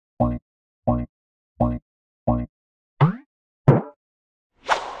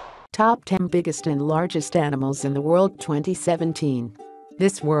Top 10 Biggest and Largest Animals in the World 2017.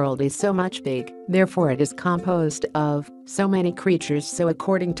 This world is so much big, therefore it is composed of so many creatures, so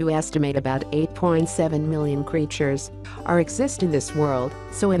according to estimate about 8.7 million creatures exist in this world.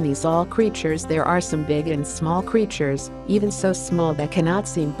 So in these all creatures there are some big and small creatures, even so small that cannot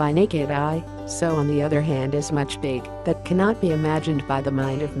seem by naked eye, so on the other hand is much big that cannot be imagined by the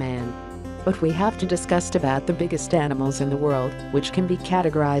mind of man. But we have to discuss about the biggest animals in the world, which can be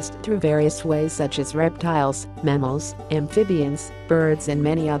categorized through various ways such as reptiles, mammals, amphibians, birds and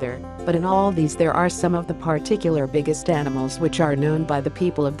many other. But in all these there are some of the particular biggest animals which are known by the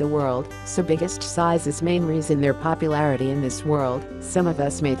people of the world, so biggest size is main reason their popularity in this world. Some of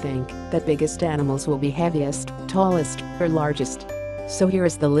us may think that biggest animals will be heaviest, tallest, or largest. So here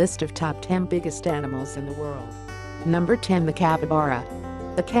is the list of top 10 biggest animals in the world. Number 10. The capybara.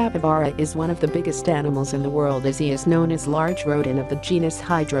 The capybara is one of the biggest animals in the world, as he is known as large rodent of the genus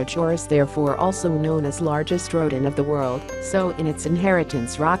Hydrochoerus, therefore also known as largest rodent of the world. So in its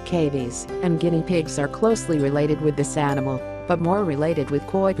inheritance, rock cavies and guinea pigs are closely related with this animal, but more related with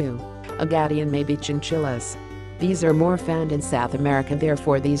koipu, agouti and maybe chinchillas. These are more found in South America,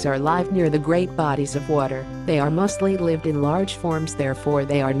 therefore these are live near the great bodies of water. They are mostly lived in large forms, therefore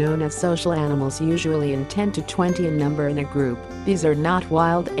they are known as social animals, usually in 10 to 20 in number in a group. These are not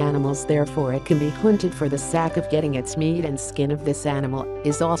wild animals, therefore it can be hunted for the sake of getting its meat, and skin of this animal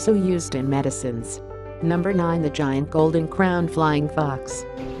is also used in medicines. Number 9. The giant golden-crowned flying fox.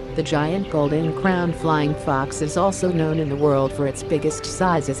 The giant golden-crowned flying fox is also known in the world for its biggest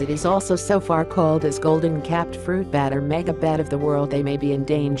size, as it is also so far called as golden-capped fruit bat or mega bat of the world. They may be in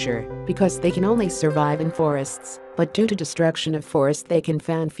danger because they can only survive in forests, but due to destruction of forests they can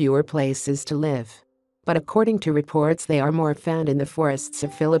find fewer places to live. But according to reports they are more found in the forests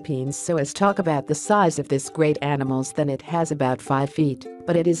of Philippines. So as talk about the size of this great animals, then it has about 5 feet,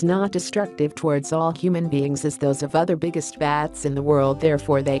 but it is not destructive towards all human beings as those of other biggest bats in the world,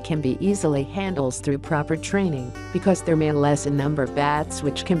 therefore they can be easily handled through proper training, because there may less in number bats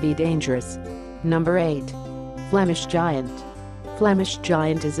which can be dangerous. Number 8. Flemish giant. Flemish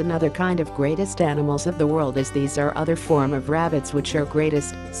giant is another kind of greatest animals of the world, as these are other form of rabbits which are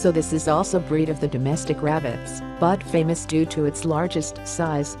greatest, so this is also breed of the domestic rabbits, but famous due to its largest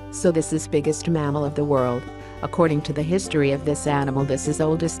size, so this is biggest mammal of the world. According to the history of this animal, this is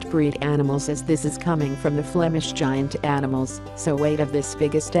oldest breed animals, as this is coming from the Flemish giant animals, so weight of this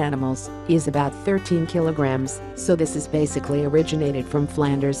biggest animals is about 13 kilograms, so this is basically originated from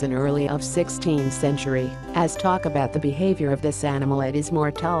Flanders in early of 16th century. As talk about the behavior of this animal, it is more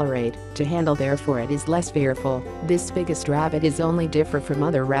tolerate to handle, therefore it is less fearful. This biggest rabbit is only differ from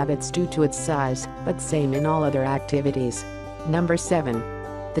other rabbits due to its size, but same in all other activities. Number 7.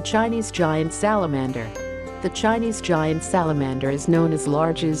 The Chinese giant salamander. The Chinese giant salamander is known as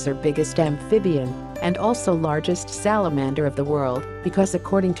largest or biggest amphibian, and also largest salamander of the world, because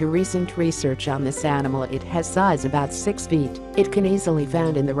according to recent research on this animal it has size about 6 feet. It can easily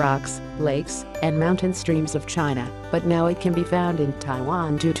found in the rocks, lakes, and mountain streams of China, but now it can be found in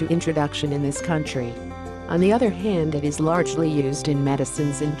Taiwan due to introduction in this country. On the other hand, it is largely used in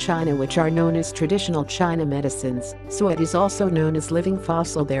medicines in China which are known as traditional China medicines, so it is also known as living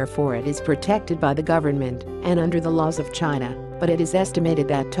fossil, therefore it is protected by the government and under the laws of China, but it is estimated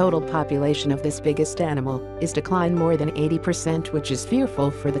that total population of this biggest animal is declined more than 80%, which is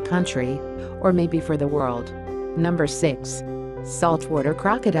fearful for the country, or maybe for the world. Number 6. Saltwater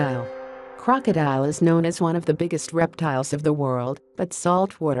crocodile. Crocodile is known as one of the biggest reptiles of the world, but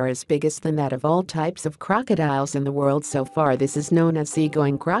saltwater is biggest than that of all types of crocodiles in the world so far. This is known as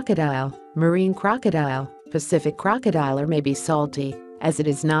seagoing crocodile, marine crocodile, Pacific crocodile, or maybe salty, as it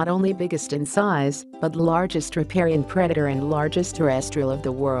is not only biggest in size, but largest riparian predator and largest terrestrial of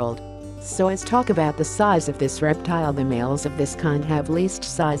the world. So as talk about the size of this reptile, the males of this kind have least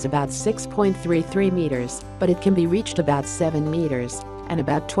size about 6.33 meters, but it can be reached about 7 meters. And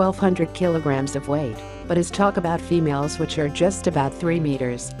about 1,200 kilograms of weight, but as talk about females which are just about 3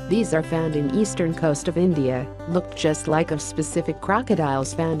 meters. These are found in eastern coast of India, looked just like of specific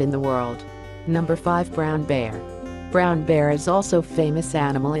crocodiles found in the world. Number 5. Brown bear. Brown bear is also famous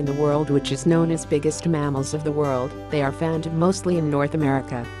animal in the world which is known as biggest mammals of the world. They are found mostly in North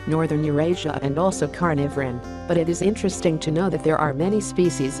America, Northern Eurasia and also carnivorous, but it is interesting to know that there are many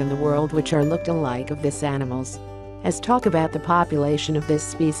species in the world which are looked alike of this animals. As talk about the population of this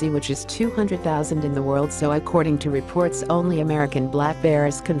species, which is 200,000 in the world, so according to reports only American black bear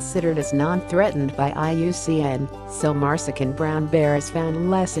is considered as non-threatened by IUCN, so Marsican brown bear is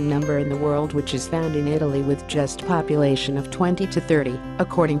found less in number in the world, which is found in Italy with just population of 20 to 30.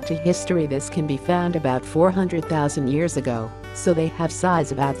 According to history, this can be found about 400,000 years ago, so they have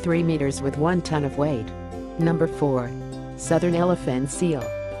size about 3 meters with 1 ton of weight. Number 4. Southern elephant seal.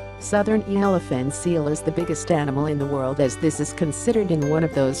 Southern elephant seal is the biggest animal in the world, as this is considered in one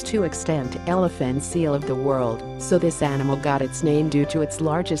of those 2 extant elephant seal of the world, so this animal got its name due to its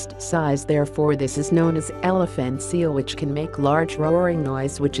largest size. Therefore this is known as elephant seal, which can make large roaring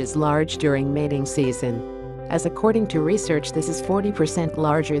noise, which is large during mating season. As according to research, this is 40%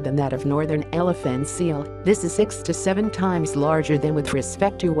 larger than that of northern elephant seal. This is 6 to 7 times larger than with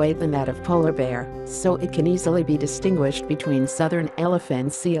respect to weight than that of polar bear, so it can easily be distinguished between southern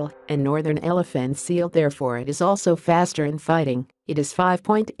elephant seal and northern elephant seal. Therefore it is also faster in fighting. It is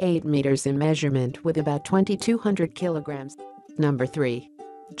 5.8 meters in measurement with about 2,200 kilograms. Number 3.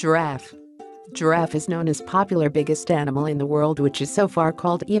 Giraffe. Giraffe is known as popular biggest animal in the world, which is so far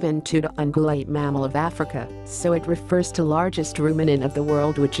called even to the ungulate mammal of Africa, so it refers to largest ruminant of the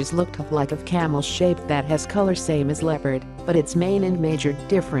world, which is looked like a camel shape that has color same as leopard, but its main and major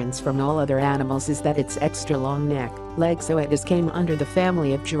difference from all other animals is that its extra long neck, legs, so it is came under the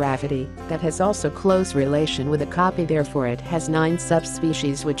family of Giraffidae, that has also close relation with a copy. Therefore it has 9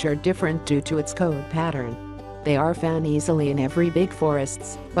 subspecies which are different due to its coat pattern. They are found easily in every big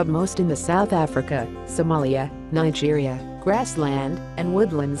forests, but most in the South Africa, Somalia, Nigeria, grassland, and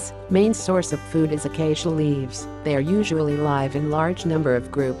woodlands. Main source of food is acacia leaves. They are usually live in large number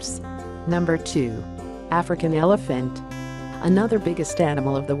of groups. Number 2. African elephant. Another biggest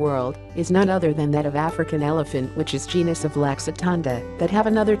animal of the world is none other than that of African elephant, which is genus of Laxatonda, that have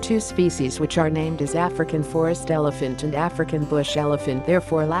another 2 species which are named as African forest elephant and African bush elephant.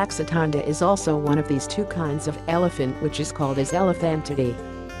 Therefore Laxatonda is also one of these 2 kinds of elephant, which is called as elephantidae.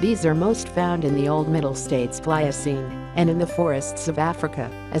 These are most found in the Old Middle States Pliocene and in the forests of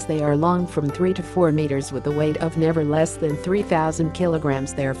Africa, as they are long from 3 to 4 meters with a weight of never less than 3,000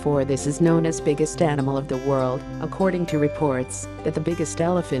 kilograms. Therefore this is known as biggest animal of the world, according to reports that the biggest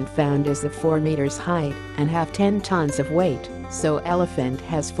elephant found is of 4 meters height and have 10 tons of weight. So elephant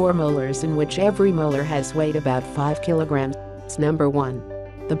has 4 molars, in which every molar has weight about 5 kilograms. Number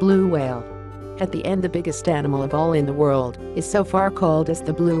 1. The blue whale. At the end, the biggest animal of all in the world is so far called as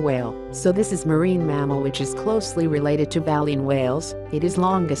the blue whale, so this is marine mammal which is closely related to baleen whales. It is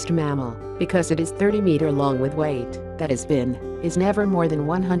longest mammal because it is 30 meter long with weight that is never more than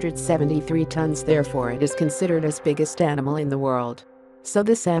 173 tons. Therefore it is considered as biggest animal in the world. So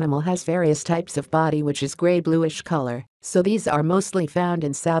this animal has various types of body, which is gray bluish color, so these are mostly found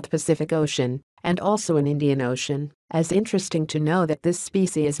in South Pacific Ocean and also in Indian Ocean. As interesting to know that this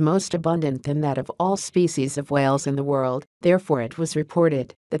species is most abundant than that of all species of whales in the world. Therefore it was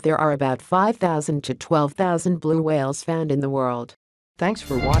reported that there are about 5,000 to 12,000 blue whales found in the world. Thanks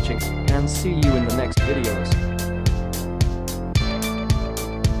for watching, and see you in the next videos.